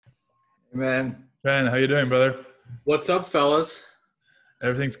Hey, man. Ryan, how you doing, brother? What's up, fellas?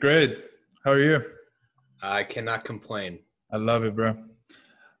 Everything's great. How are you? I cannot complain. I love it, bro.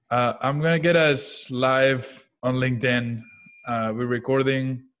 I'm gonna get us live on LinkedIn. We're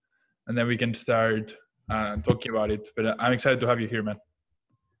recording, and then we can start talking about it. But I'm excited to have you here, man.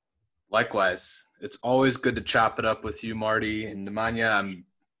 Likewise, it's always good to chop it up with you, Marty and Nemanja. I'm a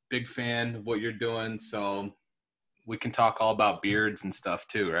big fan of what you're doing, so we can talk all about beards and stuff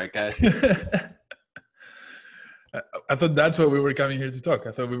too, right, guys? I thought that's what we were coming here to talk.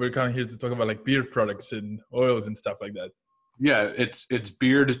 I thought we were coming here to talk about like beard products and oils and stuff like that. Yeah, it's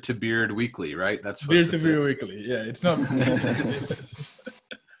beard to beard weekly, right? That's what beard to beard weekly. Yeah, it's not.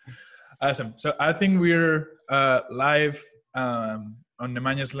 Awesome. So I think we're live on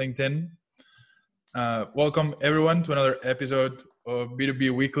Nemanja's LinkedIn. Welcome everyone to another episode of B2B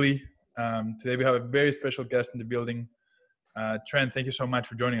Weekly. Today we have a very special guest in the building. Trent, thank you so much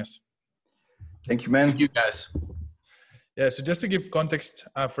for joining us. Thank you, man. Thank you, guys. Yeah, so just to give context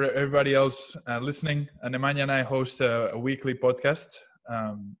for everybody else listening, Nemanja and I host a weekly podcast.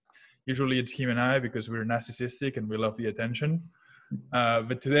 Usually it's him and I because we're narcissistic and we love the attention.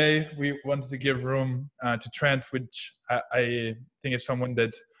 But today we wanted to give room to Trent, which I think is someone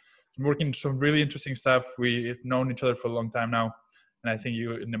that's working on some really interesting stuff. We've known each other for a long time now, and I think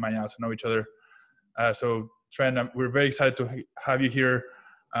you and Nemanja also know each other. So Trent, we're very excited to have you here.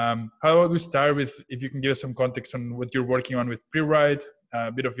 How about we start with, if you can give us some context on what you're working on with PreWrite,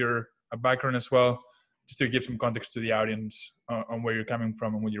 a bit of your background as well, just to give some context to the audience on where you're coming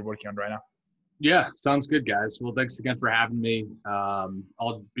from and what you're working on right now. Yeah, sounds good, guys. Well, thanks again for having me.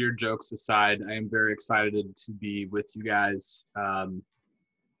 All beard jokes aside, I am very excited to be with you guys.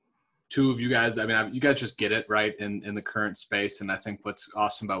 Two of you guys, I mean, you guys just get it, right, in the current space. And I think what's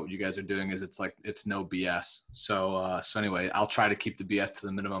awesome about what you guys are doing is it's no BS. So anyway, I'll try to keep the BS to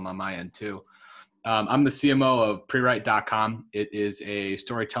the minimum on my end too. I'm the CMO of PreWrite.com. It is a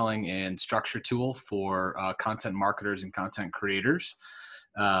storytelling and structure tool for content marketers and content creators.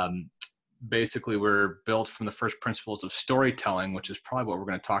 Basically, we're built from the first principles of storytelling, which is probably what we're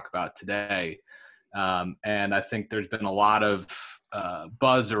going to talk about today. And I think there's been a lot of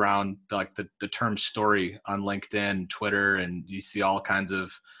buzz around like the term story on LinkedIn, Twitter, and you see all kinds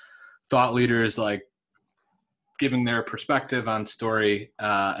of thought leaders like giving their perspective on story.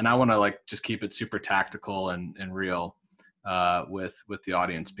 And I want to like just keep it super tactical and real with the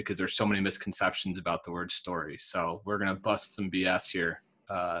audience because there's so many misconceptions about the word story. So we're going to bust some BS here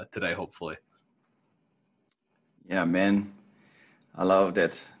today, hopefully. Yeah, man. I love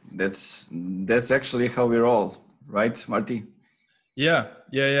that. That's actually how we roll, right, Marty? Yeah.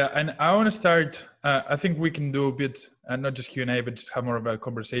 And I want to start, I think we can do a bit, not just Q&A, but just have more of a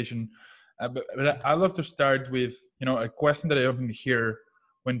conversation. But I love to start with, a question that I often hear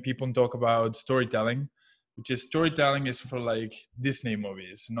when people talk about storytelling, which is storytelling is for like Disney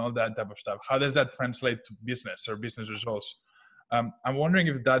movies and all that type of stuff. How does that translate to business or business results? I'm wondering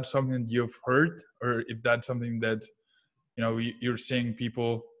if that's something you've heard or if that's something that, you're seeing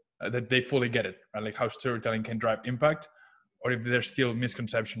people that they fully get it, right? Like how storytelling can drive impact, or if there's still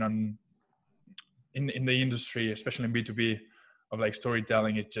misconception in the industry, especially in B2B, of like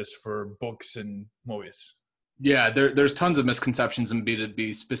storytelling it's just for books and movies. Yeah, there's tons of misconceptions in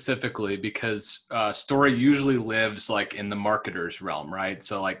B2B specifically because story usually lives like in the marketer's realm, right?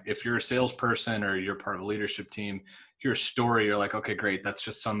 So like if you're a salesperson or you're part of a leadership team, your story, you're like, okay, great. That's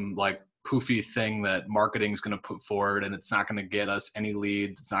just some like poofy thing that marketing is going to put forward and it's not going to get us any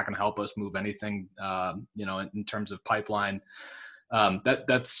leads. It's not going to help us move anything, in terms of pipeline.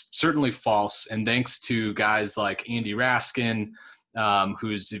 That's certainly false. And thanks to guys like Andy Raskin,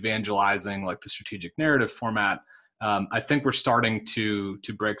 who's evangelizing like the strategic narrative format, I think we're starting to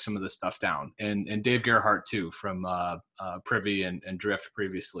break some of this stuff down. And Dave Gerhardt too, from Privy and Drift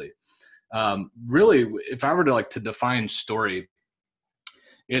previously. Really, if I were to define story,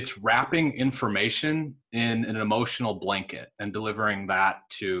 it's wrapping information in an emotional blanket and delivering that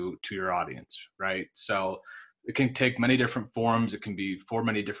to your audience, right? So it can take many different forms. It can be for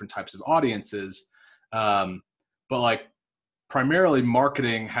many different types of audiences. But like primarily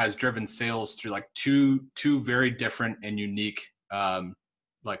marketing has driven sales through like two very different and unique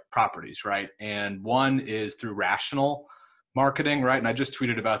like properties, right? And one is through rational marketing, right? And I just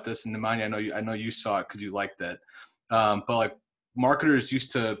tweeted about this, and Nemanja, I know you saw it because you liked it. But like marketers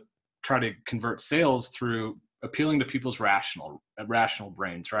used to try to convert sales through appealing to people's rational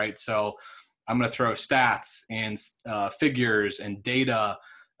brains, right? So I'm going to throw stats and figures and data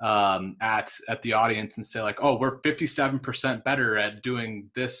at the audience and say like, oh, we're 57% better at doing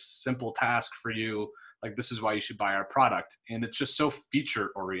this simple task for you like, this is why you should buy our product. And it's just so feature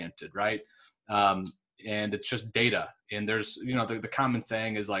oriented, right? And it's just data. And there's, the common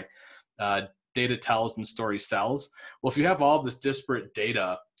saying is like, data tells and story sells. Well, if you have all this disparate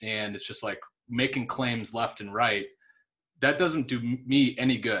data and it's just like making claims left and right, that doesn't do me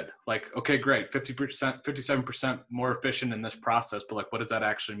any good. Like, okay, great, 50%, 57% more efficient in this process, but like, what does that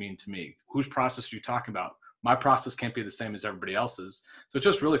actually mean to me? Whose process are you talking about? My process can't be the same as everybody else's. So it's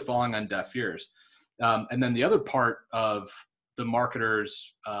just really falling on deaf ears. And then the other part of the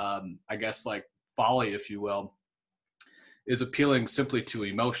marketer's, I guess, like folly, if you will, is appealing simply to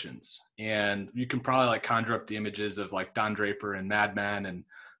emotions. And you can probably like conjure up the images of like Don Draper and Mad Men and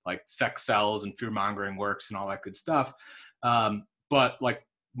like sex sells and fear mongering works and all that good stuff. But like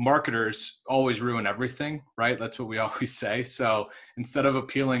marketers always ruin everything, right? That's what we always say. So instead of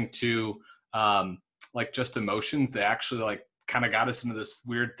appealing to like just emotions, they actually like kind of got us into this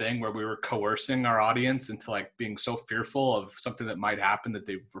weird thing where we were coercing our audience into like being so fearful of something that might happen that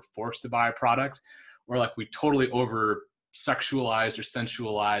they were forced to buy a product, or like we totally over sexualized or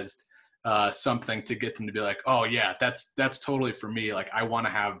sensualized something to get them to be like, oh yeah, that's totally for me. Like, I want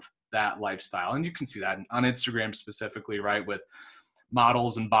to have that lifestyle. And you can see that on Instagram specifically, right? With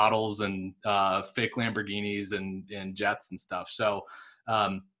models and bottles and fake Lamborghinis and jets and stuff. So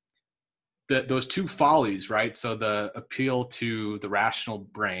those two follies, right? So the appeal to the rational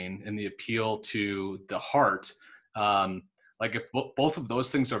brain and the appeal to the heart, like if both of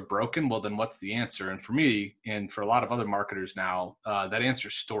those things are broken, well, then what's the answer? And for me, and for a lot of other marketers now, that answer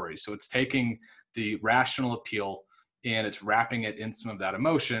is story. So it's taking the rational appeal and it's wrapping it in some of that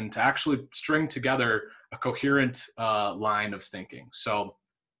emotion to actually string together a coherent line of thinking. So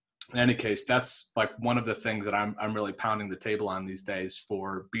in any case, that's like one of the things that I'm really pounding the table on these days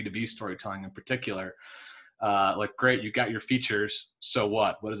for B2B storytelling in particular. Like, great, you got your features. So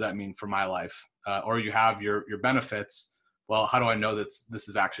what does that mean for my life? Or you have your benefits. Well, how do I know that this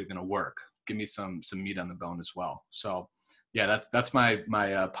is actually going to work? Give me some meat on the bone as well. So yeah, that's my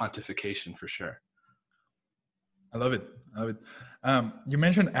pontification for sure. I love it. You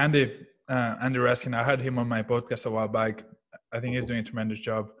mentioned Andy Raskin. I had him on my podcast a while back. I think he's doing a tremendous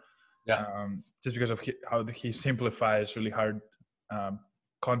job. Yeah. Just because of how he simplifies really hard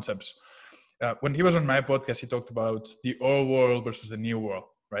concepts. When he was on my podcast, he talked about the old world versus the new world,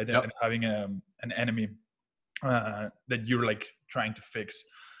 right? Yep. And having an enemy that you're like trying to fix.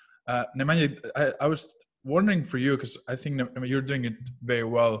 Nemanja, I was wondering for you, because I think you're doing it very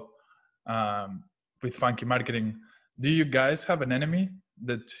well with Funky Marketing. Do you guys have an enemy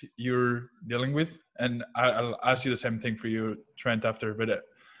that you're dealing with? And I'll ask you the same thing for you, Trent, after. But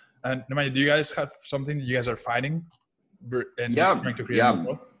and Nemanja, do you guys have something that you guys are fighting and trying to create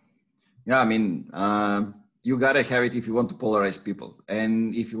more? Yeah, I mean, you gotta have it if you want to polarize people,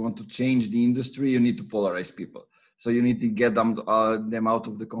 and if you want to change the industry, you need to polarize people. So you need to get them out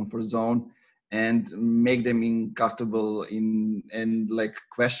of the comfort zone and make them uncomfortable and like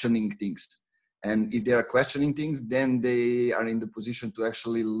questioning things. And if they are questioning things, then they are in the position to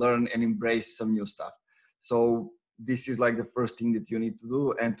actually learn and embrace some new stuff. So this is like the first thing that you need to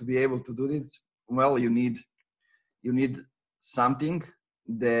do. And to be able to do this, well, you need something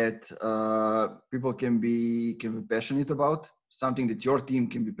that people can be passionate about, something that your team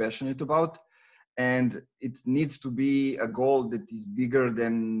can be passionate about. And it needs to be a goal that is bigger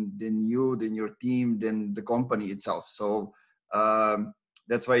than you, than your team, than the company itself. So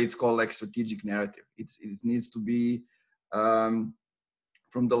that's why it's called like strategic narrative. It needs to be from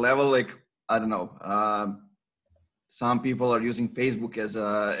the level, like, I don't know, some people are using Facebook as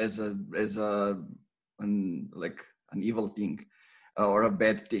an evil thing or a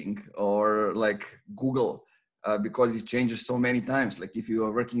bad thing, or like Google, because it changes so many times. Like if you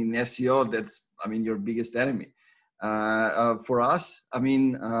are working in SEO, that's, I mean, your biggest enemy. For us, I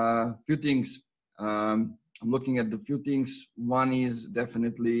mean, few things. I'm looking at the few things. One is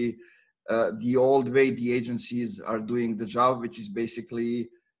definitely the old way the agencies are doing the job, which is basically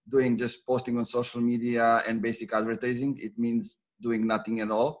doing just posting on social media and basic advertising. It means doing nothing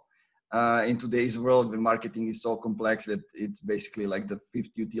at all. In today's world, when marketing is so complex that it's basically like the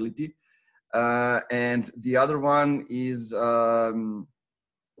fifth utility. And the other one is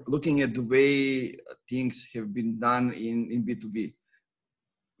looking at the way things have been done in B2B.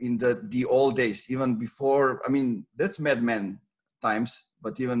 In the old days, even before, I mean, that's Mad Men times,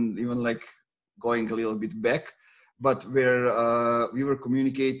 but even like going a little bit back, but where we were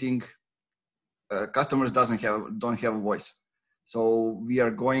communicating, customers don't have a voice. So we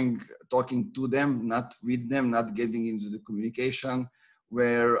are talking to them, not with them, not getting into the communication.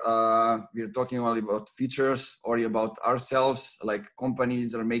 where we're talking only about features or about ourselves. Like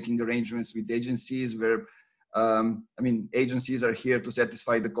companies are making arrangements with agencies where, agencies are here to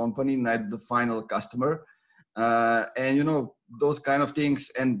satisfy the company, not the final customer. And, you know, those kind of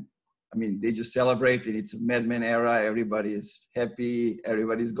things. And I mean, they just celebrate it. It's a Mad Men era. Everybody is happy.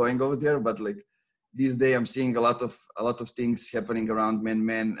 Everybody's going over there. But like these days, I'm seeing a lot of things happening around Mad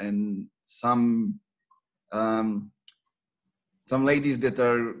Men, and some ladies that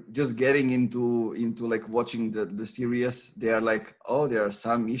are just getting into like watching the series. They are like, oh, there are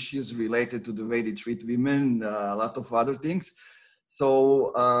some issues related to the way they treat women, a lot of other things.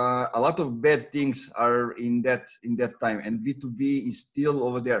 So a lot of bad things are in that time, and B2B is still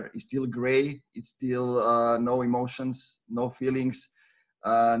over there. It's still gray. It's still no emotions, no feelings,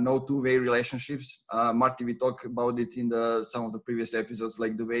 no two-way relationships. Marty, we talked about it in some of the previous episodes,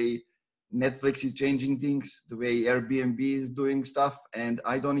 like the way Netflix is changing things, the way Airbnb is doing stuff, and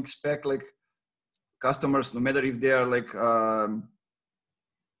I don't expect like customers, no matter if they are like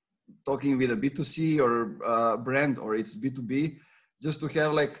talking with a B2C or brand or it's B2B, just to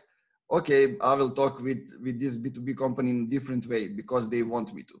have like, okay, I will talk with this B2B company in a different way because they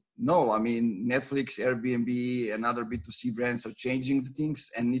want me to. No, I mean, Netflix, Airbnb, and other B2C brands are changing the things,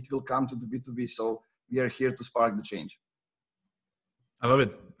 and it will come to the B2B. So we are here to spark the change. I love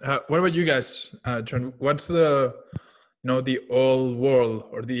it. What about you guys, John? What's the old world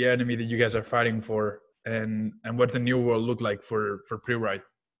or the enemy that you guys are fighting for, and what the new world look like for Pre-Write?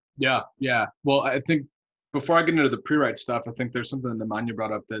 Yeah. Well, I think before I get into the Pre-Write stuff, I think there's something that Nemanja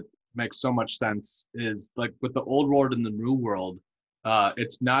brought up that makes so much sense. Is like with the old world and the new world,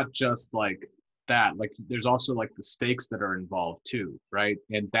 it's not just like that. Like there's also like the stakes that are involved too, right?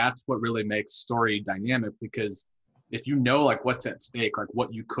 And that's what really makes story dynamic, because if you know like what's at stake, like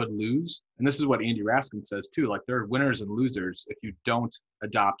what you could lose, and this is what Andy Raskin says too, like there are winners and losers if you don't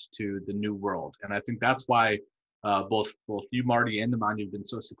adopt to the new world. And I think that's why both you, Marty, and Nemanja have been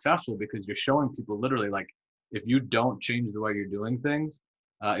so successful, because you're showing people literally like, if you don't change the way you're doing things,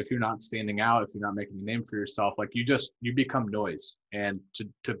 if you're not standing out, if you're not making a name for yourself, like you become noise. And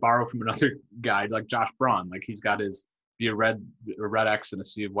to borrow from another guy like Josh Braun, like he's got his be a red X in a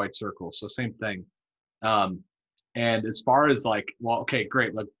sea of white circles. So same thing. And as far as like, well, okay,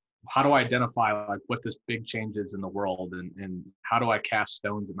 great. Like, how do I identify like what this big change is in the world, and how do I cast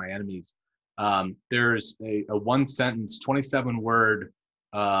stones at my enemies? There's a one sentence, 27 word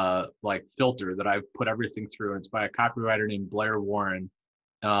like filter that I've put everything through, and it's by a copywriter named Blair Warren.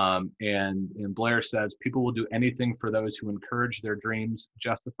 And Blair says, people will do anything for those who encourage their dreams,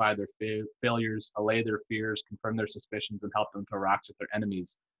 justify their failures, allay their fears, confirm their suspicions, and help them throw rocks at their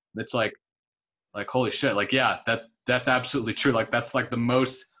enemies. And it's like, holy shit, like, yeah, that's absolutely true. Like that's like the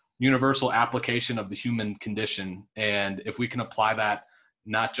most universal application of the human condition. And if we can apply that,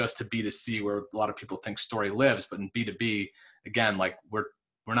 not just to B2C, where a lot of people think story lives, but in B2B, again, like we're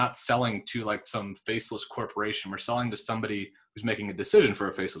not selling to like some faceless corporation. We're selling to somebody who's making a decision for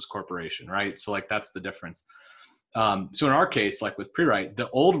a faceless corporation, right? So like that's the difference. So in our case, like with Pre-Write, the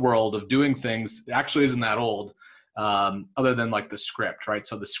old world of doing things actually isn't that old, other than like the script, right?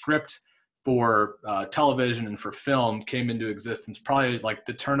 So the script for television and for film came into existence probably like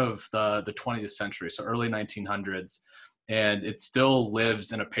the turn of the 20th century, so early 1900s, and it still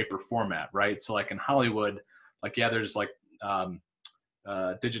lives in a paper format, right? So like in Hollywood, like yeah, there's like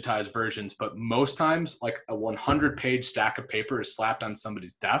digitized versions, but most times like a 100-page stack of paper is slapped on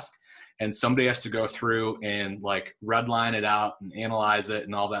somebody's desk, and somebody has to go through and like redline it out and analyze it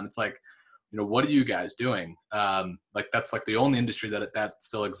and all that. And it's like, you know, what are you guys doing? Like that's like the only industry that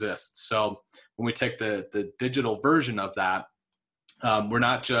still exists. So when we take the digital version of that, we're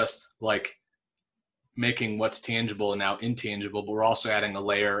not just like making what's tangible and now intangible, but we're also adding a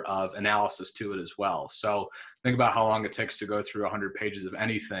layer of analysis to it as well. So think about how long it takes to go through 100 pages of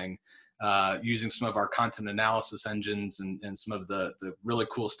anything. Using some of our content analysis engines and some of the really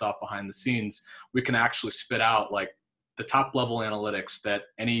cool stuff behind the scenes, we can actually spit out like the top level analytics that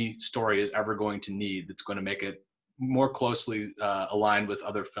any story is ever going to need, that's going to make it more closely aligned with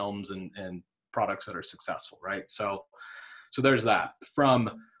other films and products that are successful, right? So there's that.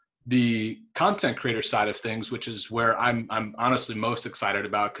 From the content creator side of things, which is where I'm honestly most excited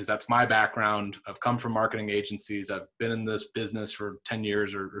about, because that's my background. I've come from marketing agencies. I've been in this business for 10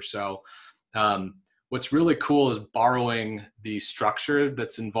 years or so. What's really cool is borrowing the structure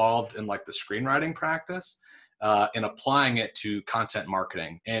that's involved in like the screenwriting practice and applying it to content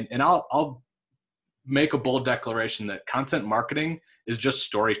marketing. And I'll make a bold declaration that content marketing is just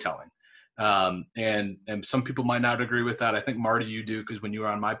storytelling. And some people might not agree with that. I think, Marty, you do, because when you were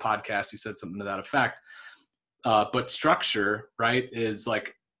on my podcast, you said something to that effect. But structure, right, is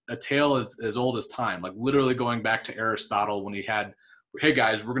like a tale as old as time, like literally going back to Aristotle when he had, hey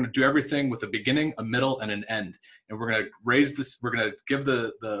guys, we're going to do everything with a beginning, a middle, and an end. And we're going to raise this, we're going to give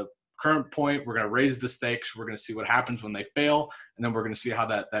the current point, we're going to raise the stakes, we're going to see what happens when they fail, and then we're going to see how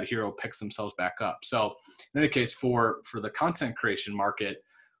that hero picks themselves back up. So in any case, for the content creation market,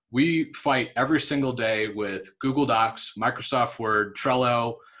 we fight every single day with Google Docs, Microsoft Word,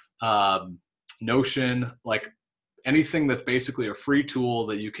 Trello, Notion, like anything that's basically a free tool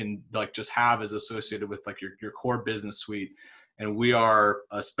that you can like just have as associated with like your core business suite. And we are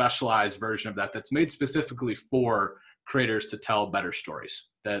a specialized version of that that's made specifically for creators to tell better stories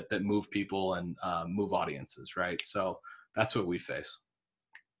that move people and move audiences, right? So that's what we face.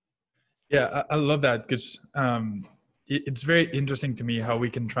 Yeah, I love that because it's very interesting to me how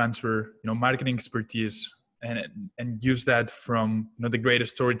we can transfer, marketing expertise and use that from, the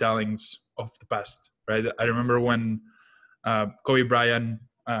greatest storytellings of the past, right? I remember when Kobe Bryant,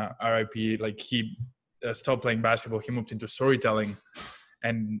 RIP, like he stopped playing basketball, he moved into storytelling,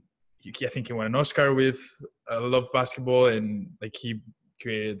 and I think he won an Oscar with Love Basketball, and like he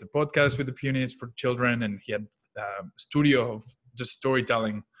created the podcast with the Peonies for children, and he had a studio of just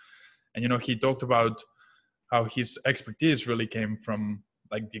storytelling. And he talked about how his expertise really came from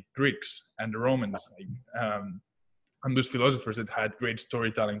like the Greeks and the Romans, and those philosophers that had great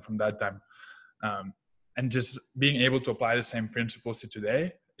storytelling from that time. And just being able to apply the same principles to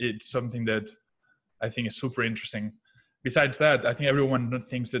today, it's something that I think is super interesting. Besides that, I think everyone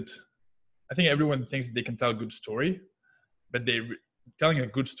thinks that they can tell a good story, but telling a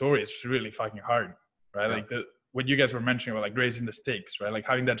good story is really fucking hard, right? Yeah. Like what you guys were mentioning about like raising the stakes, right? Like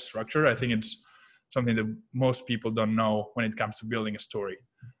having that structure, I think it's something that most people don't know when it comes to building a story.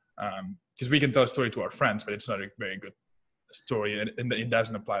 Because we can tell a story to our friends, but it's not a very good story, and it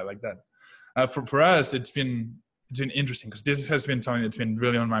doesn't apply like that. For us, it's been interesting because this has been something that's been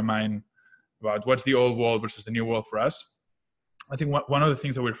really on my mind about what's the old world versus the new world for us. I think one of the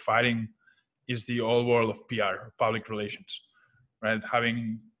things that we're fighting is the old world of PR, public relations, right?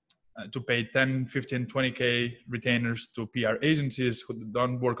 Having to pay 10, 15, 20K retainers to PR agencies who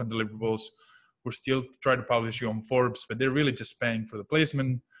don't work on deliverables, who still try to publish you on Forbes, but they're really just paying for the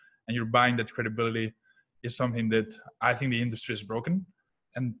placement, and you're buying that credibility, is something that I think the industry is broken.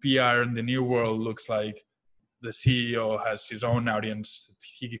 And PR in the new world looks like the CEO has his own audience.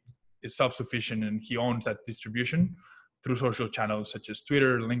 He is self-sufficient and he owns that distribution through social channels such as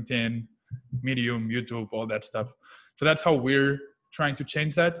Twitter, LinkedIn, Medium, YouTube, all that stuff. So that's how we're trying to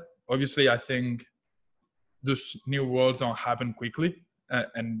change that. Obviously, I think those new worlds don't happen quickly,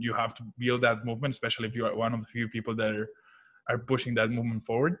 and you have to build that movement, especially if you are one of the few people that are pushing that movement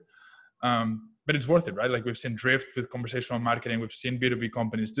forward. But it's worth it, right? Like we've seen Drift with conversational marketing, we've seen B2B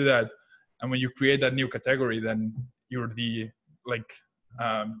companies do that. And when you create that new category, then you're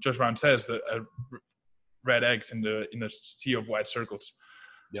Josh Brown says, the red eggs in the sea of white circles.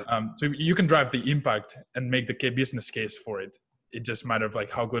 Yep. So you can drive the impact and make the business case for it. It just matters of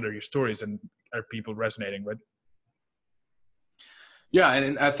like how good are your stories and are people resonating with? Yeah,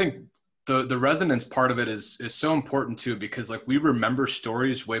 and I think the resonance part of it is so important too, because like we remember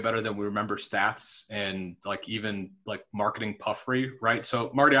stories way better than we remember stats and like even like marketing puffery, right? So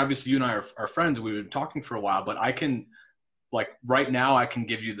Marty, obviously you and I are friends. We've been talking for a while, but I can like right now I can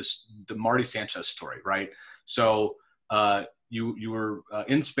give you the Marty Sanchez story, right? So you were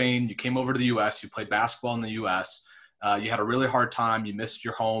in Spain, you came over to the US, you played basketball in the US, you had a really hard time, you missed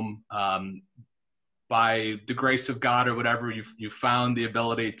your home. By the grace of God or whatever, you found the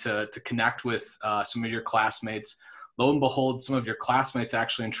ability to connect with some of your classmates. Lo and behold, some of your classmates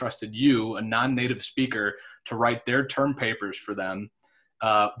actually entrusted you, a non-native speaker, to write their term papers for them,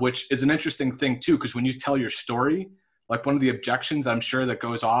 which is an interesting thing too, because when you tell your story, like one of the objections I'm sure that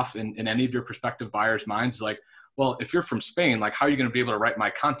goes off in any of your prospective buyers' minds is like, well, if you're from Spain, like how are you going to be able to write my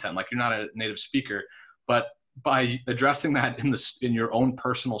content? Like you're not a native speaker. But by addressing that in your own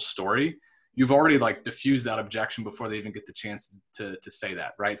personal story, you've already like diffused that objection before they even get the chance to say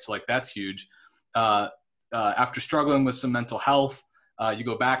that, right? So like that's huge. After struggling with some mental health, you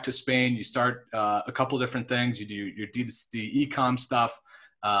go back to Spain, you start a couple of different things. You do your D2C e-com stuff.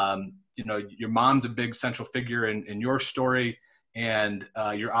 Your mom's a big central figure in your story, and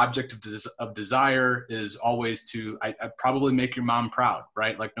your object of desire is always to I probably make your mom proud,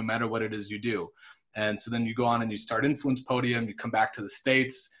 right? Like no matter what it is you do. And so then you go on and you start Influence Podium, you come back to the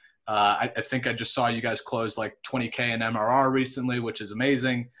States. I think I just saw you guys close like 20K in MRR recently, which is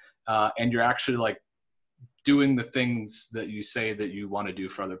amazing. And you're actually like doing the things that you say that you want to do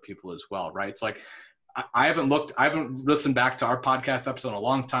for other people as well, right? It's like, I haven't listened back to our podcast episode in a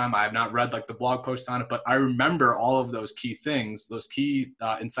long time. I have not read like the blog post on it, but I remember all of those key things, those key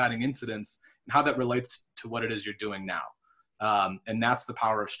inciting incidents, and how that relates to what it is you're doing now. And that's the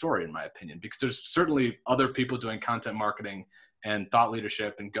power of story, in my opinion, because there's certainly other people doing content marketing and thought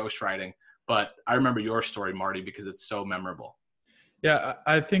leadership and ghostwriting. But I remember your story, Marty, because it's so memorable. Yeah,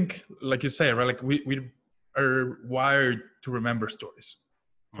 I think, like you say, right? Like we are wired to remember stories.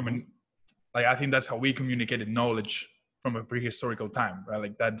 Like I think that's how we communicated knowledge from a prehistorical time, right?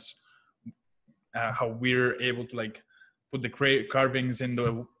 Like that's how we're able to like put the carvings in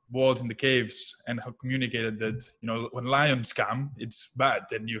the walls in the caves, and how communicated that, you know, when lions come, it's bad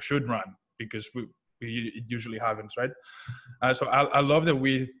and you should run, because it usually happens, right? So I love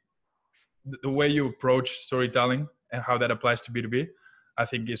that the way you approach storytelling and how that applies to B2B, I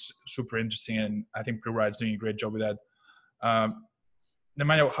think is super interesting, and I think ProRide's doing a great job with that.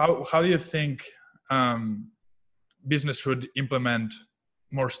 Nemanja, how do you think business should implement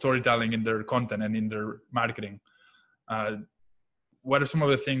more storytelling in their content and in their marketing? What are some of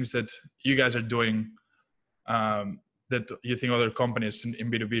the things that you guys are doing that you think other companies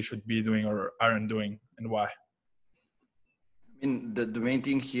in B2B should be doing or aren't doing, and why? I mean, the main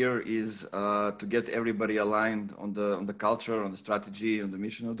thing here is to get everybody aligned on the culture, on the strategy, on the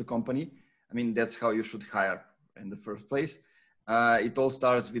mission of the company. I mean, that's how you should hire in the first place. It all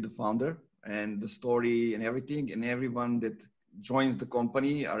starts with the founder and the story and everything, and everyone that joins the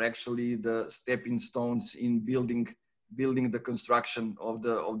company are actually the stepping stones in building the construction of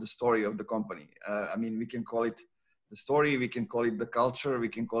the story of the company. I mean, we can call it the story, we can call it the culture, we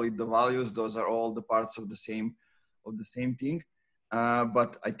can call it the values. Those are all the parts of the same thing.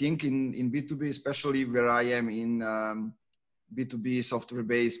 But I think in B2B, especially where I am in B2B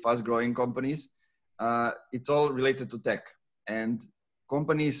software-based, fast-growing companies, it's all related to tech. And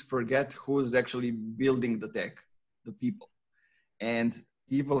companies forget who's actually building the tech, the people. And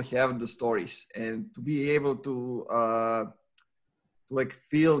people have the stories. And to be able to like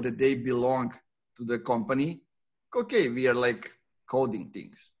feel that they belong to the company, okay, we are like coding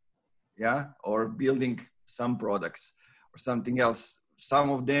things, yeah, or building some products or something else.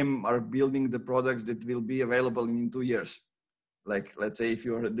 Some of them are building the products that will be available in 2 years. Like, let's say if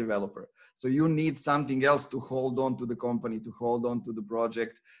you're a developer. So you need something else to hold on to the company, to hold on to the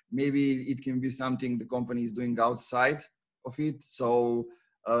project. Maybe it can be something the company is doing outside of it. So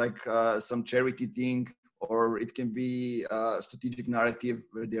some charity thing, or it can be a strategic narrative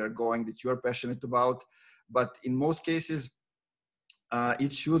where they are going that you're passionate about. But in most cases,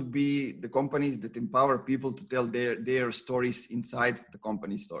 it should be the companies that empower people to tell their stories inside the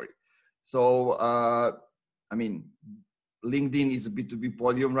company story. So, I mean, LinkedIn is a B2B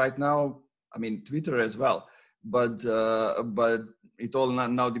podium right now. I mean, Twitter as well. But it all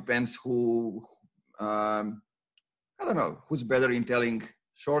now depends who, I don't know, who's better in telling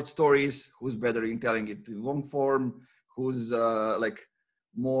short stories, who's better in telling it in long form, who's like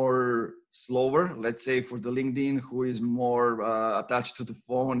more slower, let's say for the LinkedIn, who is more attached to the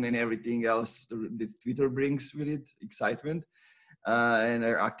phone and everything else that Twitter brings with it, excitement and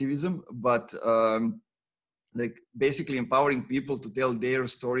activism. But like basically empowering people to tell their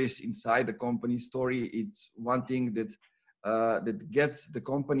stories inside the company story, it's one thing that that gets the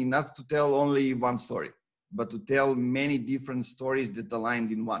company not to tell only one story, but to tell many different stories that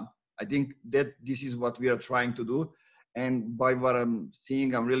aligned in one. I think that this is what we are trying to do. And by what I'm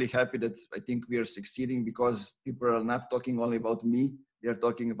seeing, I'm really happy that I think we are succeeding, because people are not talking only about me. They're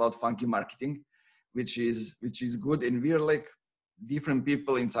talking about Funky Marketing, which is good. And we are like different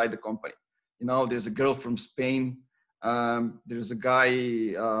people inside the company. You know, there's a girl from Spain. There's a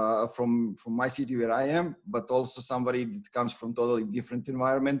guy from my city where I am, but also somebody that comes from totally different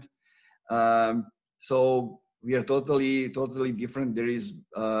environment. So we are totally different. There is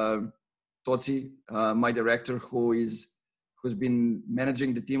Totsi, my director, who's been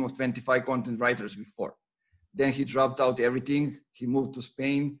managing the team of 25 content writers before. Then he dropped out everything. He moved to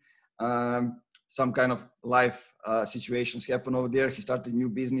Spain. Some kind of life situations happened over there. He started a new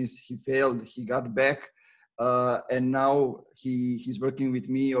business. He failed. He got back. And now he's working with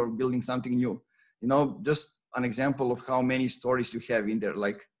me or building something new. You know, just an example of how many stories you have in there.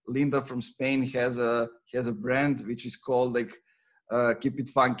 Like Linda from Spain has a brand which is called like Keep It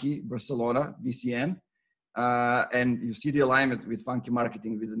Funky Barcelona, BCN. And you see the alignment with Funky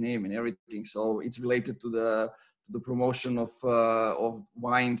Marketing, with the name and everything. So it's related to the promotion of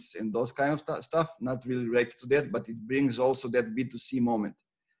wines and those kind of stuff, not really related to that, but it brings also that B2C moment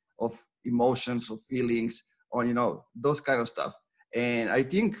of emotions, of feelings, on, you know, those kind of stuff. And I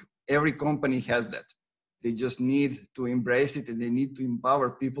think every company has that. They just need to embrace it, and they need to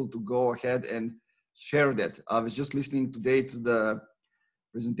empower people to go ahead and share that. I was just listening today to the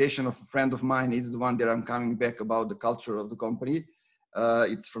presentation of a friend of mine. It's the one that I'm coming back about the culture of the company.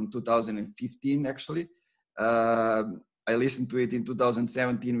 It's from 2015, actually. I listened to it in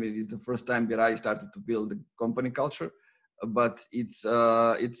 2017, when it's the first time that I started to build the company culture. But it's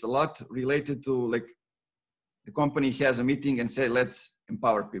a lot related to, like, the company has a meeting and say, let's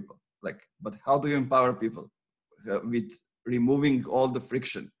empower people. Like, but how do you empower people? With removing all the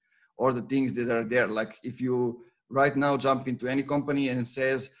friction or the things that are there. Like, if you right now jump into any company and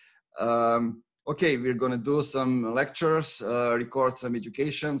says, okay, we're going to do some lectures, record some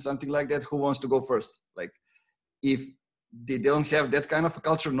education, something like that. Who wants to go first? Like, if they don't have that kind of a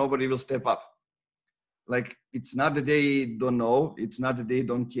culture, nobody will step up. Like, it's not that they don't know, it's not that they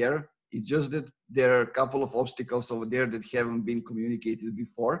don't care. It's just that there are a couple of obstacles over there that haven't been communicated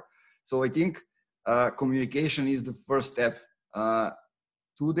before. So I think communication is the first step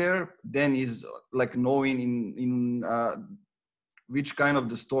to there. Then is like knowing in which kind of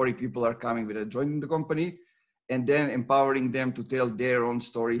the story people are coming with joining the company, and then empowering them to tell their own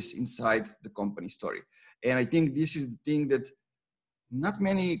stories inside the company story. And I think this is the thing that not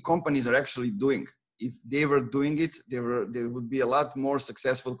many companies are actually doing. If they were doing it, there would be a lot more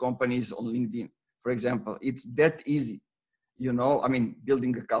successful companies on LinkedIn, for example. It's that easy, you know. I mean,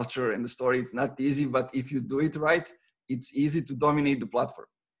 building a culture and the story, it's not easy, but if you do it right, it's easy to dominate the platform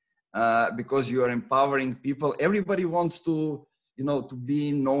because you are empowering people. Everybody wants to, you know, to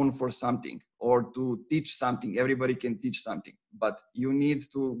be known for something or to teach something. Everybody can teach something, but you need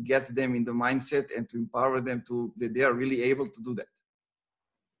to get them in the mindset and to empower them to that they are really able to do that.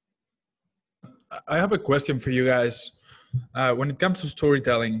 I have a question for you guys. When it comes to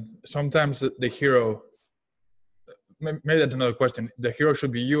storytelling, sometimes the hero, maybe that's another question. The hero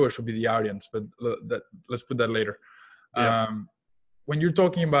should be you or should be the audience, but let's put that later. Yeah. When you're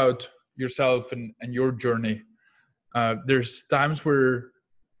talking about yourself and your journey, there's times where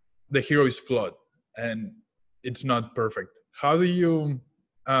the hero is flawed and it's not perfect. How do you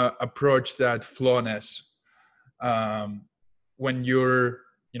approach that flawness when you're,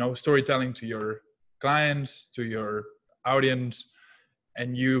 you know, storytelling to your clients, to your audience,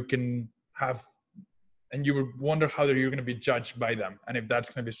 and you can have, and you wonder how you're going to be judged by them, and if that's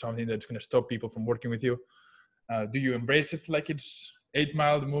going to be something that's going to stop people from working with you? Do you embrace it like it's 8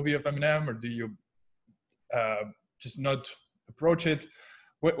 Mile, the movie of Eminem, or do you just not approach it?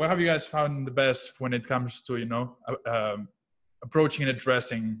 What have you guys found the best when it comes to, you know, approaching and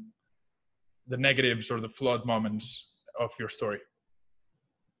addressing the negatives or the flawed moments of your story?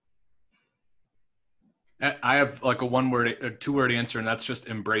 I have like a 1-word or 2-word answer, and that's just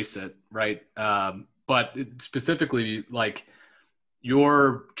embrace it, right? But specifically, like,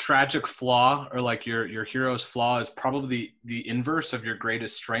 your tragic flaw or like your hero's flaw is probably the inverse of your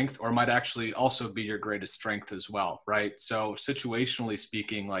greatest strength, or might actually also be your greatest strength as well, right? So situationally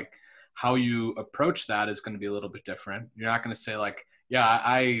speaking, like, how you approach that is going to be a little bit different. You're not going to say like, yeah,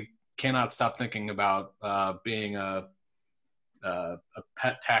 I cannot stop thinking about being a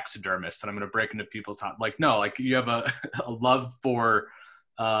pet taxidermist and I'm going to break into people's house. Like, no, like, you have a love for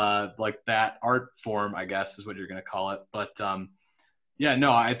like that art form, I guess is what you're going to call it. But yeah,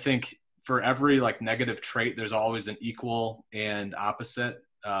 no, I think for every like negative trait, there's always an equal and opposite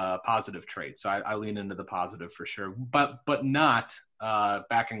positive trait. So I lean into the positive for sure, but not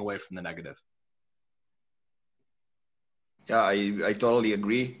backing away from the negative. Yeah, I totally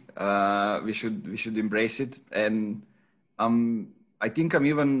agree. We should embrace it. And I think I'm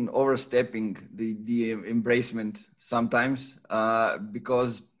even overstepping the embracement sometimes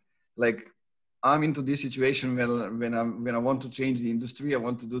because, like, I'm into this situation when I want to change the industry. I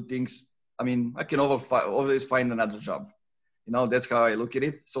want to do things. I mean, I can always find another job. You know, that's how I look at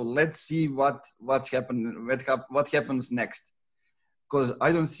it. So let's see what happens next. Because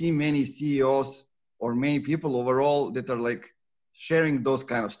I don't see many CEOs or many people overall that are like sharing those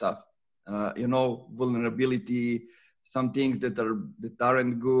kind of stuff. You know, vulnerability, some things that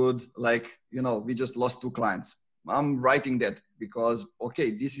aren't good. Like, you know, we just lost 2 clients. I'm writing that because, okay,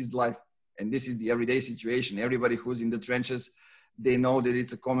 this is life. And this is the everyday situation. Everybody who's in the trenches, they know that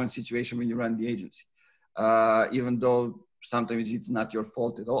it's a common situation when you run the agency, even though sometimes it's not your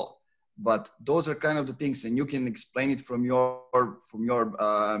fault at all. But those are kind of the things, and you can explain it from your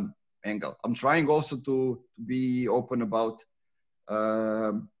angle. I'm trying also to be open about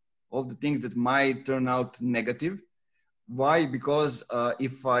all the things that might turn out negative. Why? Because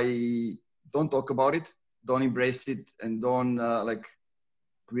if I don't talk about it, don't embrace it, and don't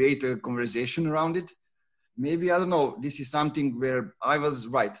create a conversation around it, maybe, I don't know, this is something where I was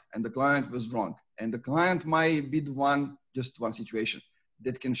right and the client was wrong. And the client might be the one, just one situation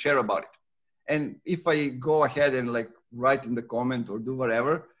that can share about it. And if I go ahead and like write in the comment or do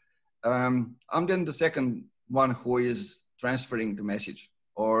whatever, I'm then the second one who is transferring the message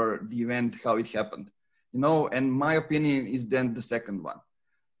or the event, how it happened, and my opinion is then the second one.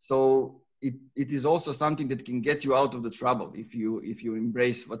 So it is also something that can get you out of the trouble if you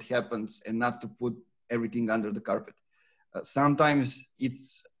embrace what happens and not to put everything under the carpet. Sometimes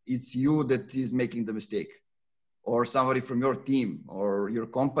it's you that is making the mistake, or somebody from your team or your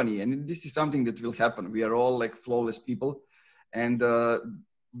company, and this is something that will happen. We are all like flawless people, and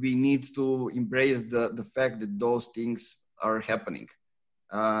we need to embrace the fact that those things are happening.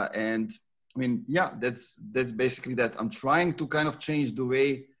 And I mean, yeah, that's basically that. I'm trying to kind of change the way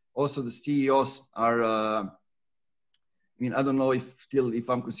also the CEOs are. I mean, I don't know if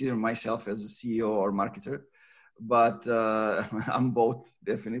I'm considering myself as a CEO or marketer, but I'm both,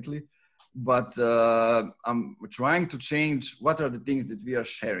 definitely. But I'm trying to change what are the things that we are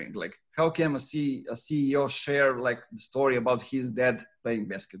sharing. Like, how can a CEO share like the story about his dad playing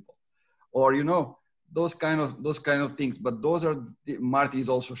basketball, or those kind of things. But those are Marty is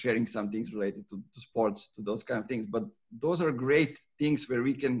also sharing some things related to sports, to those kind of things. But those are great things where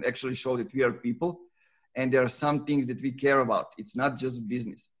we can actually show that we are people, and there are some things that we care about. It's not just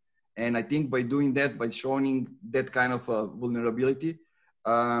business. And I think by doing that, by showing that kind of vulnerability,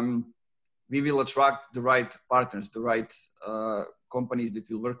 we will attract the right partners, the right companies that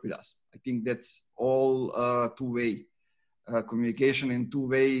will work with us. I think that's all two-way communication and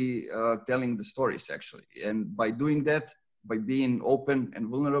two-way telling the stories, actually. And by doing that, by being open and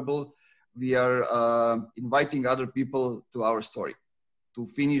vulnerable, we are inviting other people to our story, to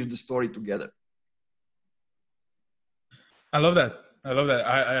finish the story together. I love that.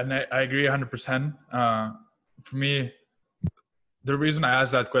 I agree 100%. For me, the reason I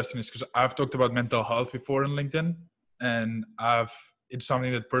asked that question is because I've talked about mental health before on LinkedIn, and it's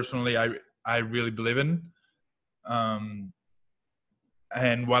something that personally I really believe in.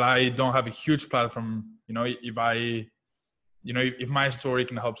 And while I don't have a huge platform, if my story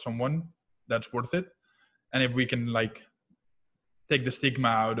can help someone, that's worth it. And if we can like take the stigma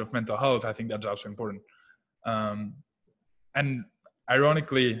out of mental health, I think that's also important. And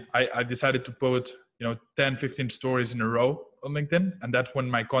ironically, I decided to put 10, 15 stories in a row on LinkedIn, and that's when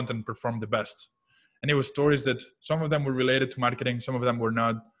my content performed the best. And it was stories that some of them were related to marketing, some of them were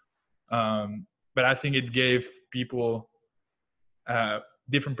not. But I think it gave people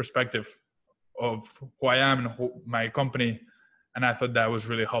different perspective of who I am and my company. And I thought that was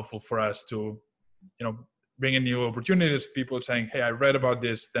really helpful for us to, bring in new opportunities. People saying, hey, I read about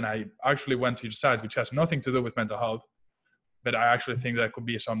this. Then I actually went to your site, which has nothing to do with mental health, but I actually think that could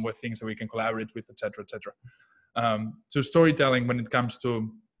be some things that we can collaborate with, et cetera, et cetera. So storytelling, when it comes to,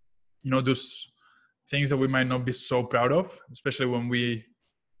 those things that we might not be so proud of, especially when we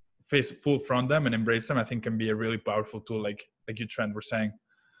face full front them and embrace them, I think can be a really powerful tool, like you, Trent, were saying.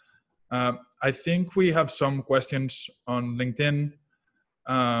 I think we have some questions on LinkedIn.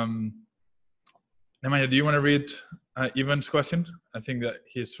 Nemanja, do you want to read Ivan's question? I think that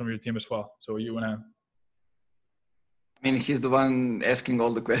he's from your team as well. So you want to... I mean, he's the one asking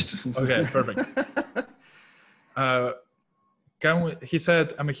all the questions. Okay, perfect. He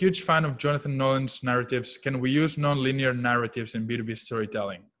said, I'm a huge fan of Jonathan Nolan's narratives. Can we use non-linear narratives in B2B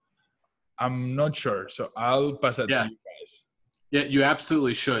storytelling? I'm not sure. So I'll pass that to you guys. Yeah, you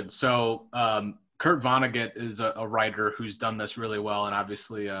absolutely should. So Kurt Vonnegut is a writer who's done this really well. And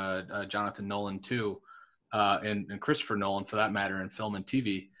obviously Jonathan Nolan too, and Christopher Nolan for that matter in film and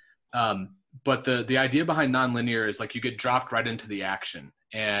TV. But the idea behind nonlinear is like you get dropped right into the action,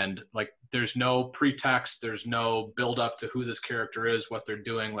 and like there's no pretext, there's no build up to who this character is, what they're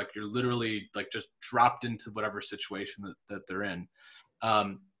doing. Like you're literally like just dropped into whatever situation that they're in.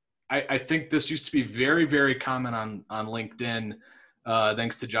 I think this used to be very, very common on LinkedIn,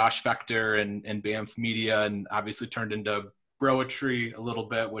 thanks to Josh Fector and Banff Media, and obviously turned into Broetry a little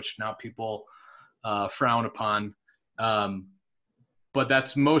bit, which now people frown upon. But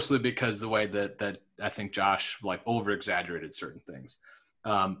that's mostly because the way that I think Josh like over exaggerated certain things.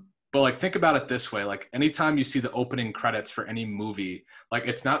 But like, think about it this way. Like anytime you see the opening credits for any movie, like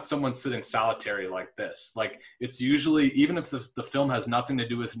it's not someone sitting solitary like this. Like it's usually, even if the film has nothing to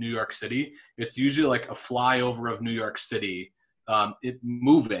do with New York City, it's usually like a flyover of New York City, it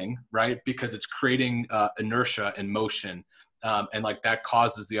moving, right? Because it's creating inertia and motion. And like that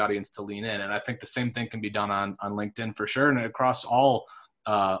causes the audience to lean in. And I think the same thing can be done on LinkedIn for sure. And across all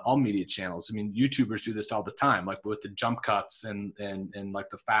media channels. I mean, YouTubers do this all the time, like with the jump cuts and like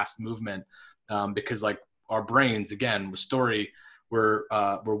the fast movement, because like our brains, again, with story, we're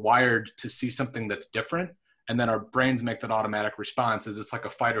wired to see something that's different. And then our brains make that automatic response as it's like a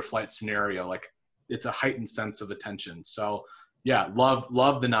fight or flight scenario. Like it's a heightened sense of attention. So yeah,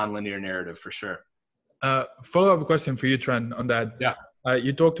 love the nonlinear narrative for sure. Follow-up question for you, Trent, on that. Yeah.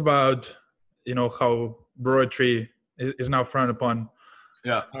 You talked about, how broetry is now frowned upon.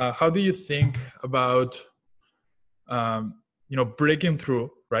 Yeah. How do you think about, breaking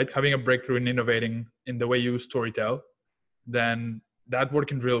through, right? Having a breakthrough in innovating in the way you storytell, then that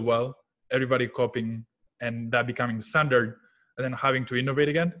working real well, everybody copying, and that becoming standard, and then having to innovate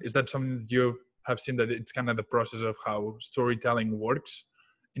again? Is that something that you have seen, that it's kind of the process of how storytelling works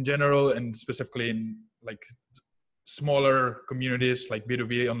in general, and specifically in like smaller communities like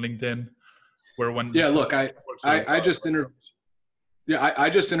B2B on LinkedIn, where when look, I just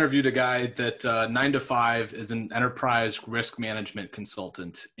interviewed a guy that 9 to 5 is an enterprise risk management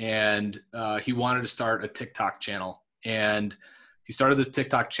consultant, and he wanted to start a TikTok channel, and he started this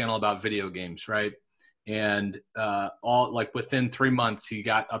TikTok channel about video games, right? And all like within 3 months, he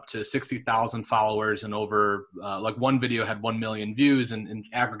got up to 60,000 followers, and over like one video had 1 million views, and in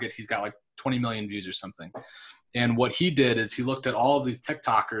aggregate, he's got like 20 million views or something. And what he did is he looked at all of these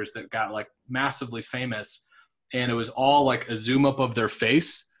TikTokers that got like massively famous, and it was all like a zoom up of their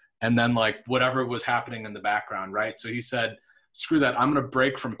face and then like whatever was happening in the background, right? So he said, screw that, I'm going to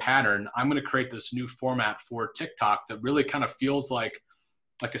break from pattern. I'm going to create this new format for TikTok that really kind of feels like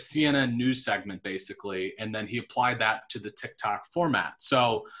a CNN news segment, basically. And then he applied that to the TikTok format.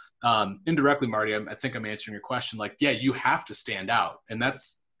 So indirectly, Marty, I think I'm answering your question. Like, yeah, you have to stand out. And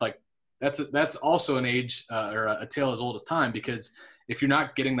that's also an age or a tale as old as time, because if you're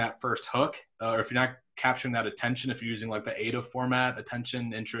not getting that first hook, or if you're not capturing that attention, if you're using like the AIDA format,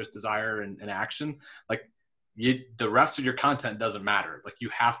 attention, interest, desire, and action, like the rest of your content doesn't matter. Like you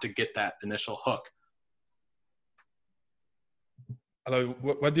have to get that initial hook. Hello,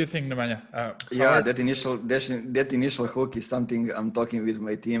 what do you think, Nemanja? That initial hook is something I'm talking with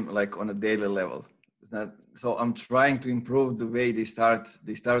my team like on a daily level. It's not, so I'm trying to improve the way they start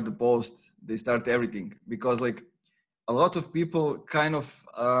the post, they start everything, because like a lot of people kind of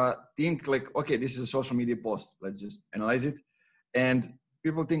think like, okay, this is a social media post, let's just analyze it, and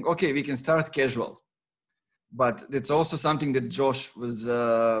people think, okay, we can start casual, but that's also something that Josh was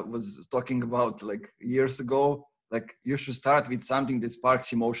talking about like years ago. Like you should start with something that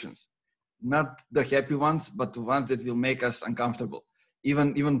sparks emotions, not the happy ones, but the ones that will make us uncomfortable,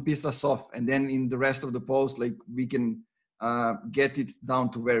 even piss us off. And then in the rest of the post, like we can get it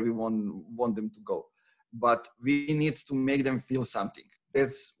down to where we want them to go. But we need to make them feel something.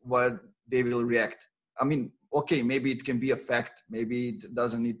 That's what they will react. I mean, okay, maybe it can be a fact. Maybe it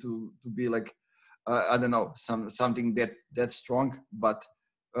doesn't need to be like, I don't know, something that's strong, but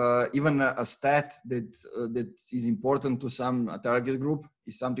even a stat that is important to some target group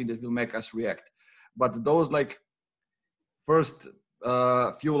is something that will make us react. But those like first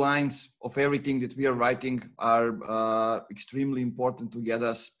few lines of everything that we are writing are extremely important to get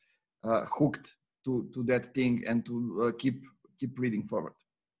us hooked to that thing and to keep reading forward.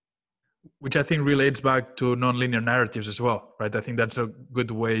 Which I think relates back to nonlinear narratives as well, right? I think that's a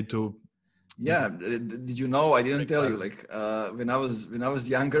good way to. Yeah, did you know? I didn't tell you. Like when I was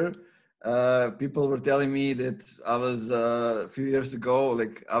younger, people were telling me that I was a few years ago.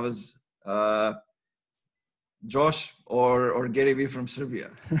 Like I was Josh or Gary Vee from Serbia.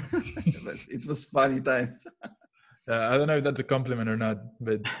 But it was funny times. I don't know if that's a compliment or not,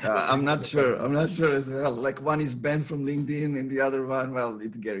 but I'm not sure. I'm not sure as well. Like one is banned from LinkedIn, and the other one, well,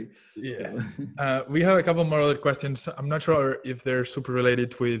 it's Gary. Yeah. So. We have a couple more other questions. I'm not sure if they're super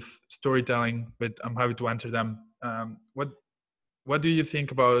related with storytelling, but I'm happy to answer them. What do you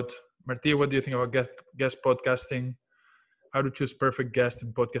think about, Marti? What do you think about guest podcasting? How to choose perfect guest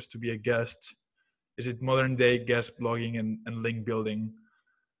and podcast to be a guest? Is it modern day guest blogging and link building?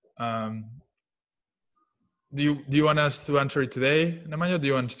 Do you want us to answer it today, Nemanja? Do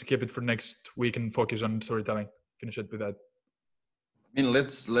you want us to keep it for next week and focus on storytelling? Finish it with that. I mean,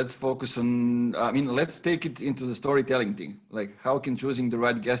 let's focus on. I mean, let's take it into the storytelling thing. Like, how can choosing the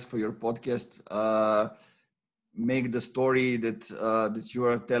right guest for your podcast make the story that you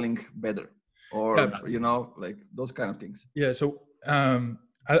are telling better, or like those kind of things. Yeah. So I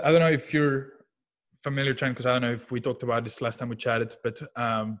don't know if you're familiar, Trent, because I don't know if we talked about this last time we chatted, but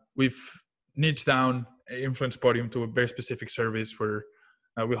we've niched down Influence Podium to a very specific service where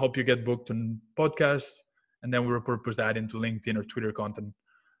we help you get booked on podcasts, and then we repurpose that into LinkedIn or Twitter content.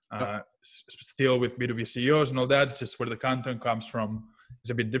 Still with B2B CEOs and all that, it's just where the content comes from is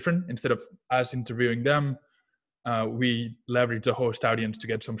a bit different. Instead of us interviewing them, we leverage the host audience to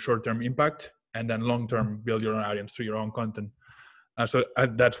get some short-term impact, and then long-term build your own audience through your own content. So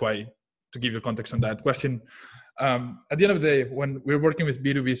that's why to give you context on that question, at the end of the day, when we're working with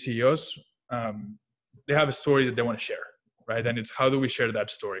B2B CEOs, they have a story that they want to share, right? And it's how do we share that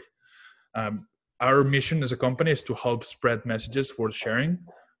story? Our mission as a company is to help spread messages worth sharing,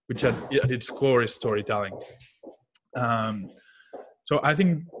 which at its core is storytelling. So I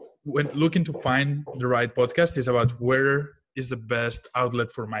think when looking to find the right podcast is about where is the best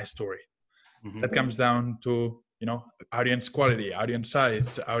outlet for my story. Mm-hmm. That comes down to, audience quality, audience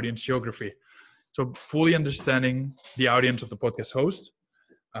size, audience geography. So fully understanding the audience of the podcast host.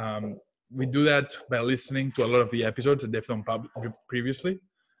 We do that by listening to a lot of the episodes that they've done previously,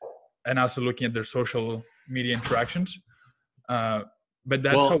 and also looking at their social media interactions. But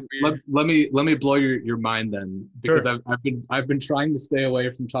that's how let me blow your mind then, because sure. I've been trying to stay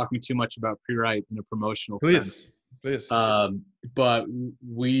away from talking too much about Pre-Write in a promotional sense. Please. But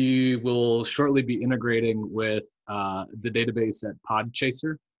we will shortly be integrating with the database at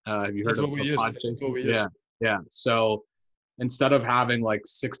Podchaser. Have you heard of Podchaser? Yeah. So instead of having like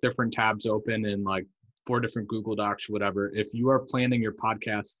 6 different tabs open in like 4 different Google Docs or whatever, if you are planning your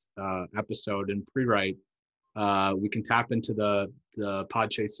podcast episode in Pre-Write, we can tap into the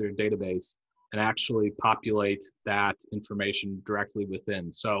Podchaser database and actually populate that information directly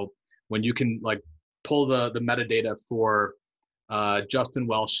within. So when you can like pull the metadata for Justin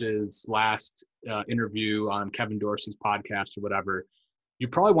Welsh's last interview on Kevin Dorsey's podcast or whatever, you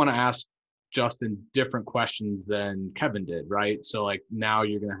probably want to ask Justin different questions than Kevin did, right? So like now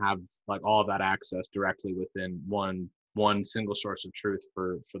you're going to have like all of that access directly within one single source of truth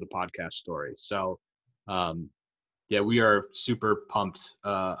for the podcast story. So we are super pumped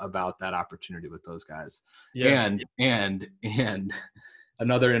about that opportunity with those guys. Yeah. And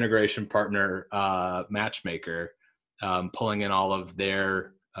another integration partner, Matchmaker, pulling in all of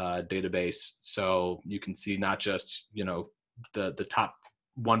their database, so you can see not just the top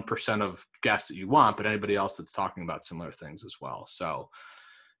 1% of guests that you want, but anybody else that's talking about similar things as well. So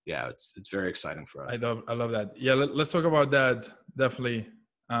yeah, it's very exciting for us. I love that. Yeah, let's talk about that definitely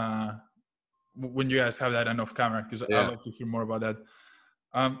when you guys have that off camera, because I'd love to hear more about that.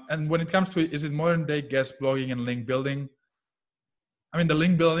 And when it comes to, is it modern day guest blogging and link building? I mean, the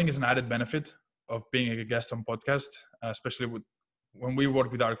link building is an added benefit of being a guest on podcast, especially when we work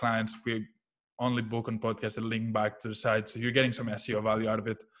with our clients. We only book on podcasts that link back to the site, so you're getting some SEO value out of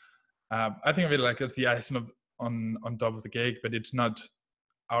it. I think of it like it's the icing on top of the cake, but it's not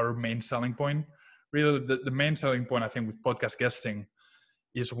our main selling point. Really, the main selling point I think with podcast guesting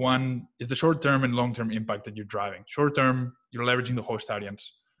is the short-term and long-term impact that you're driving. Short-term, you're leveraging the host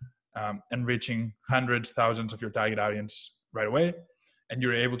audience and reaching hundreds, thousands of your target audience right away, and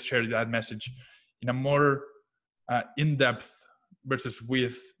you're able to share that message in a more in-depth versus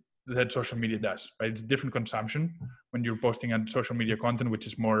with that social media does, right? It's different consumption when you're posting on social media content, which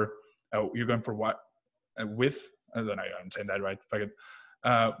is more, you're going for what? With, I don't know, I'm saying that right.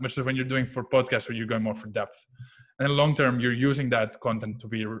 Which is when you're doing for podcasts, where you're going more for depth. And then long term, you're using that content to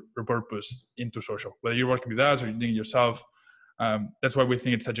be repurposed into social, whether you're working with us or you're doing it yourself. That's why we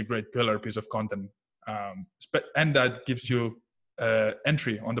think it's such a great pillar piece of content. And that gives you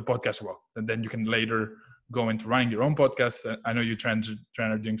entry on the podcast world. And then you can later go into running your own podcast. I know you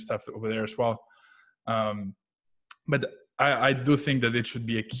are doing stuff over there as well. But I do think that it should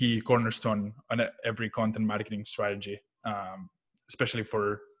be a key cornerstone on every content marketing strategy, especially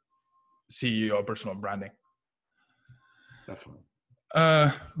for CEO personal branding. Definitely.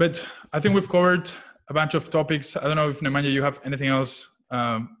 But I think we've covered a bunch of topics. I don't know if Nemanja, you have anything else.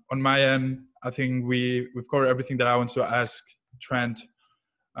 On my end, I think we've covered everything that I want to ask Trent.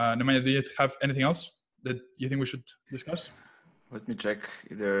 Nemanja, do you have anything else that you think we should discuss? Let me check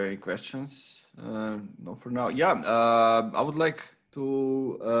if there are any questions. No, for now. Yeah, I would like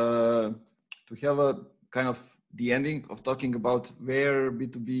to have a kind of the ending of talking about where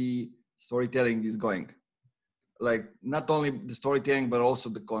B2B storytelling is going. Like not only the storytelling, but also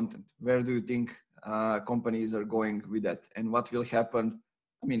the content. Where do you think companies are going with that, and what will happen?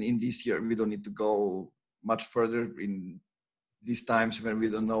 I mean, in this year, we don't need to go much further in these times when we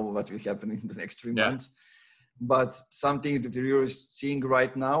don't know what will happen in the next 3 months. But some things that we're seeing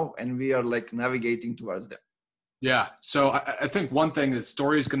right now, and we are like navigating towards them. Yeah. So I think one thing is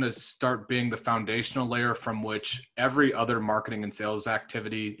story is going to start being the foundational layer from which every other marketing and sales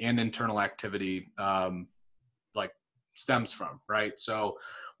activity and internal activity stems from, right? So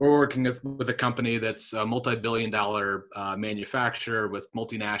we're working with a company that's a multi-billion-dollar manufacturer with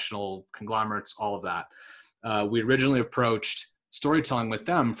multinational conglomerates, all of that. We originally approached storytelling with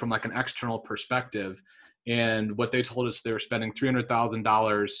them from like an external perspective. And what they told us, they were spending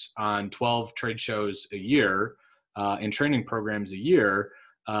 $300,000 on 12 trade shows a year and training programs a year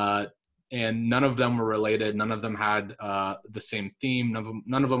and none of them were related. None of them had the same theme.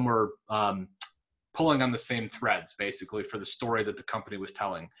 None of them were pulling on the same threads, basically, for the story that the company was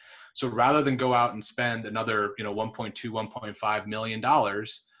telling. So rather than go out and spend another, $1.2, $1.5 million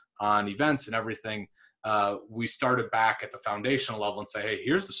on events and everything, we started back at the foundational level and say, hey,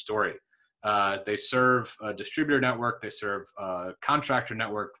 here's the story. They serve a distributor network. They serve a contractor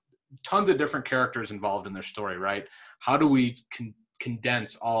network, tons of different characters involved in their story, right? How do we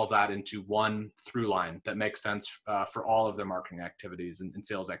condense all of that into one through line that makes sense for all of their marketing activities and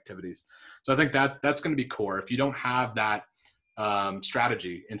sales activities? So I think that's going to be core. If you don't have that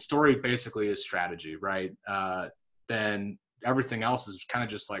strategy, and story basically is strategy, right? Then everything else is kind of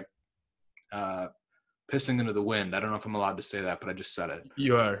just like pissing into the wind. I don't know if I'm allowed to say that, but I just said it.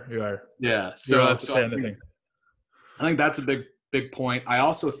 You are. Yeah. You're allowed to say anything. I think that's a big point. I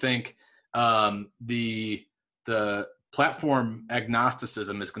also think the platform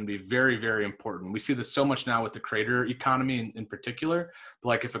agnosticism is going to be very, very important. We see this so much now with the creator economy in particular.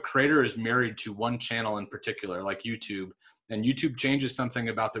 Like if a creator is married to one channel in particular, like YouTube, and YouTube changes something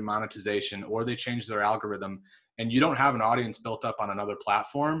about their monetization or they change their algorithm, and you don't have an audience built up on another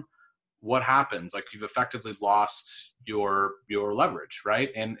platform, what happens? Like you've effectively lost your leverage, right?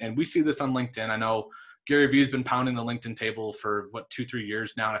 And we see this on LinkedIn. I know Gary Vee's been pounding the LinkedIn table for 2-3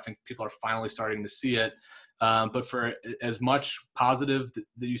 years now, and I think people are finally starting to see it. But for as much positive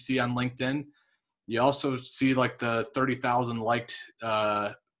that you see on LinkedIn, you also see like the 30,000 liked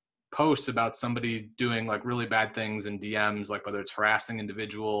posts about somebody doing like really bad things in DMs, like whether it's harassing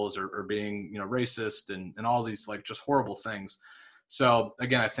individuals or being, racist and all these like just horrible things. So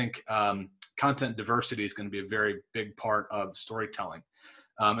again, I think content diversity is going to be a very big part of storytelling.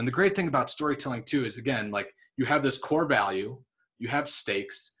 And the great thing about storytelling too is, again, like you have this core value, you have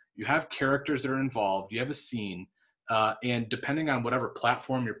stakes, you have characters that are involved, you have a scene, and depending on whatever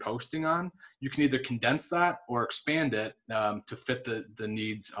platform you're posting on, you can either condense that or expand it to fit the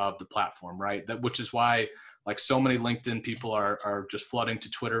needs of the platform, right? Which is why like so many LinkedIn people are just flooding to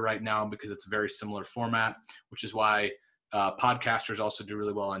Twitter right now, because it's a very similar format, which is why podcasters also do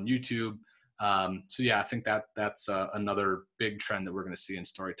really well on YouTube. So yeah, I think that's another big trend that we're going to see in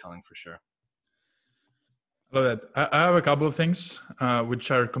storytelling for sure. I love that. I have a couple of things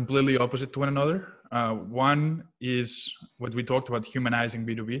which are completely opposite to one another. One is what we talked about, humanizing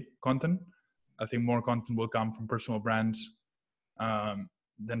B2B content. I think more content will come from personal brands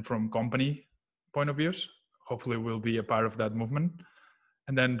than from company point of views. Hopefully we'll be a part of that movement.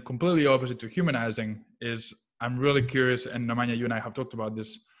 And then completely opposite to humanizing is, I'm really curious, and Nemanja, you and I have talked about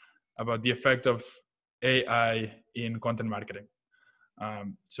this, about the effect of AI in content marketing.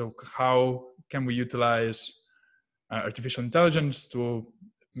 So how can we utilize artificial intelligence to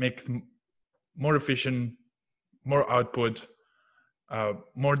make more efficient, more output,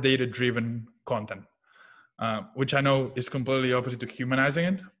 more data-driven content, which I know is completely opposite to humanizing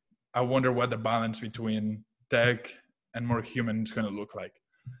it. I wonder what the balance between tech and more human is going to look like.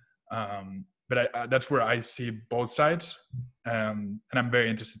 But that's where I see both sides. And I'm very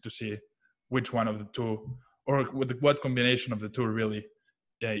interested to see which one of the two, or what combination of the two really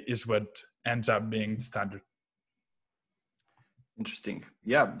is what ends up being the standard. Interesting.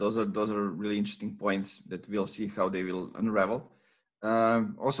 Yeah, those are really interesting points that we'll see how they will unravel.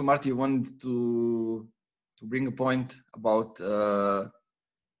 Also, Marty, you wanted to bring a point about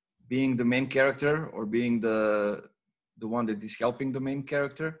being the main character, or being the one that is helping the main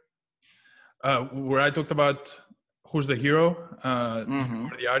character. Where I talked about who's the hero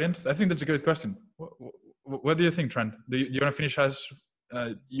for the audience. I think that's a good question. What do you think, Trent? Do you want to finish us?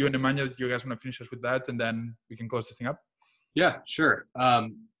 You and Nemanja, you guys want to finish us with that, and then we can close this thing up? Yeah, sure.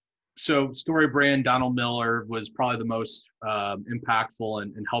 So StoryBrand, Donald Miller was probably the most impactful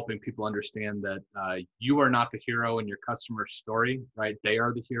in helping people understand that you are not the hero in your customer's story, right? They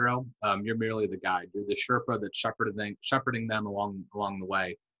are the hero. You're merely the guide. You're the Sherpa that's shepherding them along the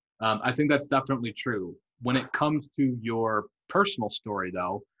way. I think that's definitely true. When it comes to your personal story,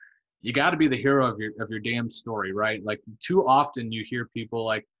 though, you got to be the hero of your damn story, right? Like too often you hear people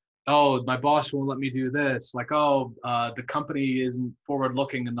like, oh, my boss won't let me do this. Like, oh, the company isn't forward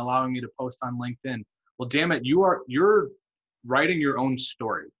looking and allowing me to post on LinkedIn. Well, damn it, you're writing your own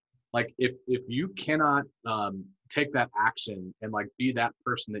story. Like if you cannot take that action and like be that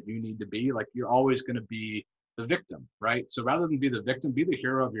person that you need to be, like you're always going to be the victim, right? So rather than be the victim, be the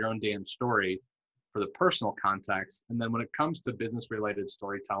hero of your own damn story for the personal context. And then when it comes to business related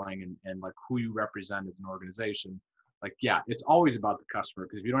storytelling and like who you represent as an organization, like, yeah, it's always about the customer,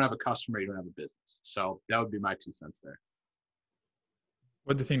 because if you don't have a customer, you don't have a business. So that would be my 2 cents there.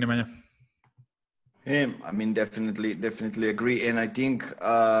 What do you think, Nemanja? I mean, definitely agree. And I think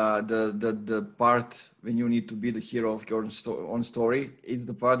the part when you need to be the hero of your own story, it's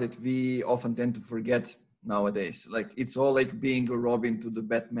the part that we often tend to forget nowadays. Like it's all like being a Robin to the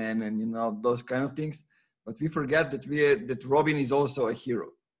Batman, and those kind of things. But we forget that Robin is also a hero.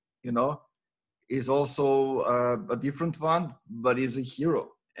 You know, is also a different one, but is a hero.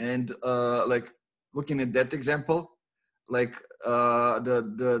 And like looking at that example, like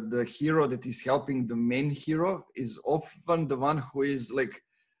the hero that is helping the main hero is often the one who is like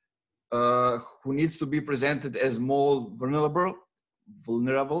who needs to be presented as more vulnerable,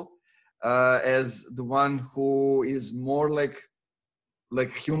 as the one who is more like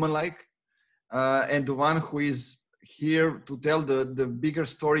human like, and the one who is here to tell the bigger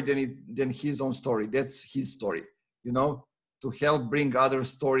story than his own story. That's his story, to help bring other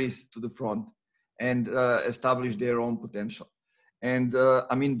stories to the front and establish their own potential. And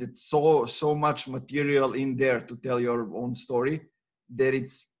I mean, there's so much material in there to tell your own story that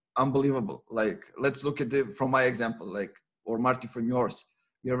it's unbelievable. Like, let's look at it from my example, like, or Marty from yours.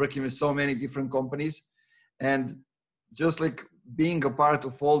 We are working with so many different companies, and just like being a part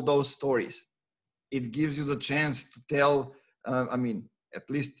of all those stories, it gives you the chance to tell, I mean, at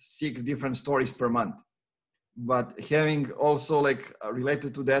least 6 different stories per month. But having also like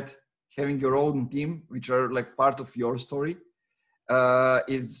related to that, having your own team, which are like part of your story,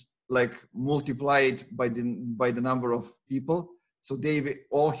 is like multiplied by the number of people. So they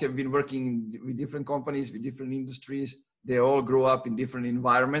all have been working with different companies, with different industries. They all grow up in different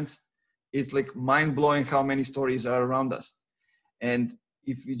environments. It's like mind blowing how many stories are around us. And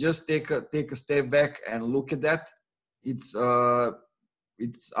if we just take a step back and look at that, it's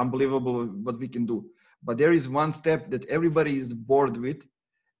unbelievable what we can do. But there is one step that everybody is bored with,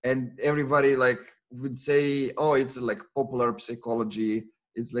 and everybody like would say, oh, it's like popular psychology.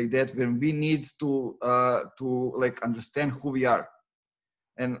 It's like that, when we need to like understand who we are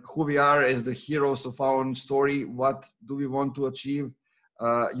and who we are as the heroes of our own story. What do we want to achieve?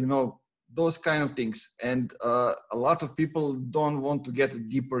 Those kind of things. And a lot of people don't want to get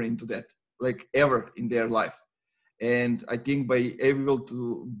deeper into that, like ever in their life. And I think by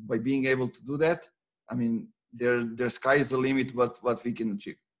being able to do that, I mean, their sky is the limit what we can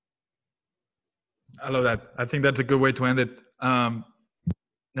achieve. I love that. I think that's a good way to end it.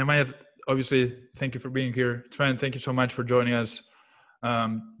 Nemanja, obviously, thank you for being here. Trent, thank you so much for joining us.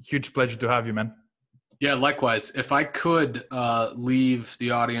 Huge pleasure to have you, man. Yeah, likewise. If I could leave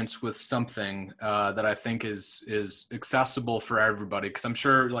the audience with something that I think is accessible for everybody, because I'm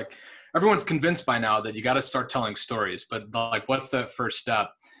sure like everyone's convinced by now that you got to start telling stories, but like, what's the first step?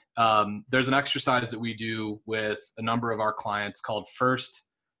 There's an exercise that we do with a number of our clients called First,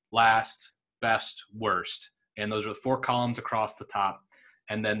 Last, Best, Worst. And those are 4 columns across the top.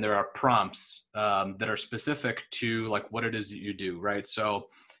 And then there are prompts that are specific to like what it is that you do, right? So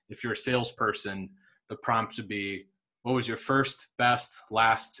if you're a salesperson, the prompt would be, what was your first, best,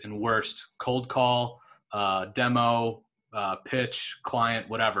 last, and worst cold call, demo, pitch, client,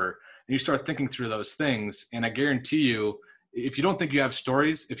 whatever. And you start thinking through those things. And I guarantee you, if you don't think you have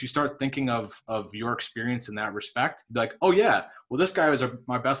stories, if you start thinking of your experience in that respect, be like, oh yeah, well, this guy was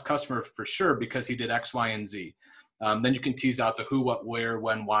my best customer for sure because he did X, Y, and Z. Then you can tease out the who, what, where,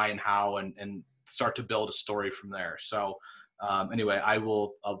 when, why, and how, and start to build a story from there. So anyway,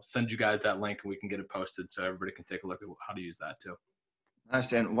 I'll send you guys that link and we can get it posted so everybody can take a look at how to use that too.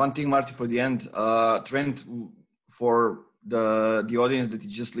 Nice. And one thing, Marty, for the end, Trent, for the audience that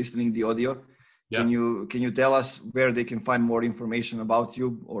is just listening the audio, yeah. Can you tell us where they can find more information about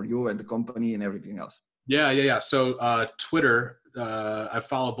you or you and the company and everything else? Yeah. So Twitter, I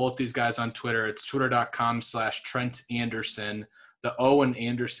follow both these guys on Twitter. It's twitter.com/Trent Anderson. The O in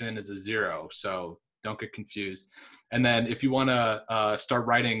Anderson is a 0, so don't get confused. And then if you want to start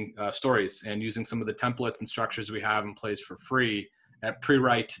writing stories and using some of the templates and structures we have in place for free at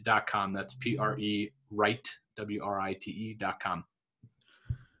prewrite.com. That's PRE Write, WRITE.com.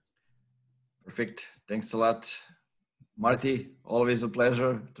 Perfect. Thanks a lot, Marty. Always a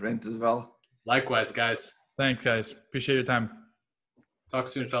pleasure. Trent as well. Likewise, guys. Thanks, guys. Appreciate your time. Talk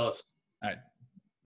soon, fellas. All right.